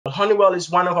Honeywell is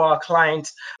one of our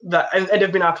clients and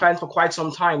they've been our client for quite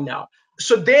some time now.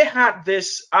 So they had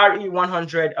this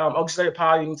RE100 auxiliary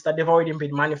power units that they've already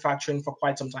been manufacturing for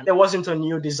quite some time. It wasn't a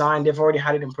new design. They've already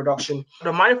had it in production.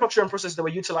 The manufacturing process they were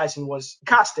utilizing was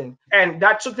casting, and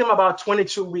that took them about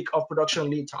 22 weeks of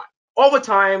production lead time. Over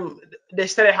time, they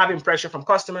started having pressure from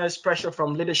customers, pressure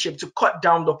from leadership to cut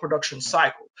down the production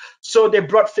cycle. So they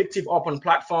brought Fictiv up on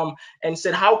platform and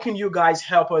said, how can you guys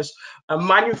help us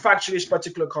manufacture this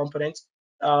particular component,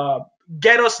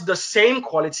 get us the same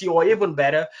quality or even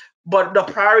better, but the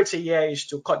priority here is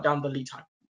to cut down the lead time.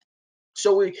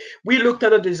 So we looked at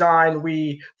the design,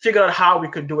 we figured out how we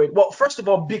could do it. Well, first of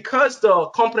all, because the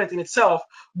component in itself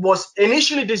was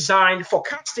initially designed for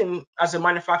casting as a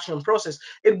manufacturing process,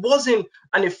 it wasn't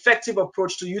an effective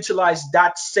approach to utilize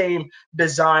that same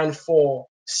design for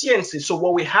CNC. So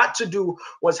what we had to do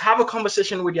was have a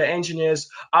conversation with our engineers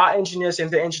and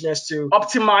the engineers to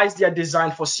optimize their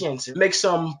design for CNC, make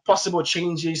some possible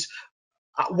changes,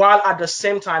 while at the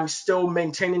same time still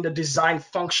maintaining the design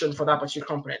function for that particular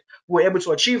component. We're able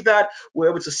to achieve that. We're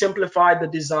able to simplify the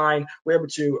design. We're able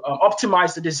to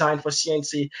optimize the design for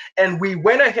CNC. And we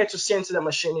went ahead to CNC the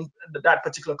machining that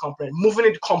particular component, moving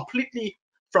it completely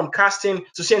from casting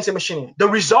to CNC machining. The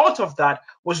result of that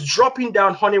was dropping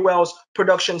down Honeywell's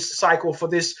production cycle for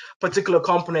this particular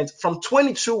component from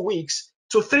 22 weeks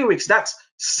to 3 weeks. That's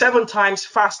 7 times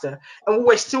faster, and we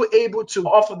were still able to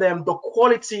offer them the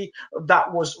quality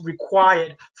that was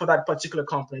required for that particular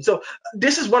component. So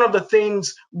this is one of the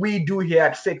things we do here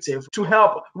at Fictiv to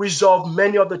help resolve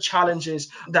many of the challenges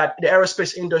that the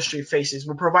aerospace industry faces.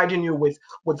 We're providing you with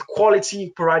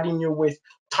quality, providing you with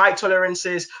tight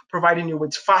tolerances, providing you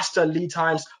with faster lead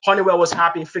times. Honeywell was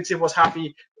happy, Fictiv was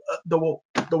happy, the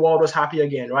world was happy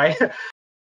again, right?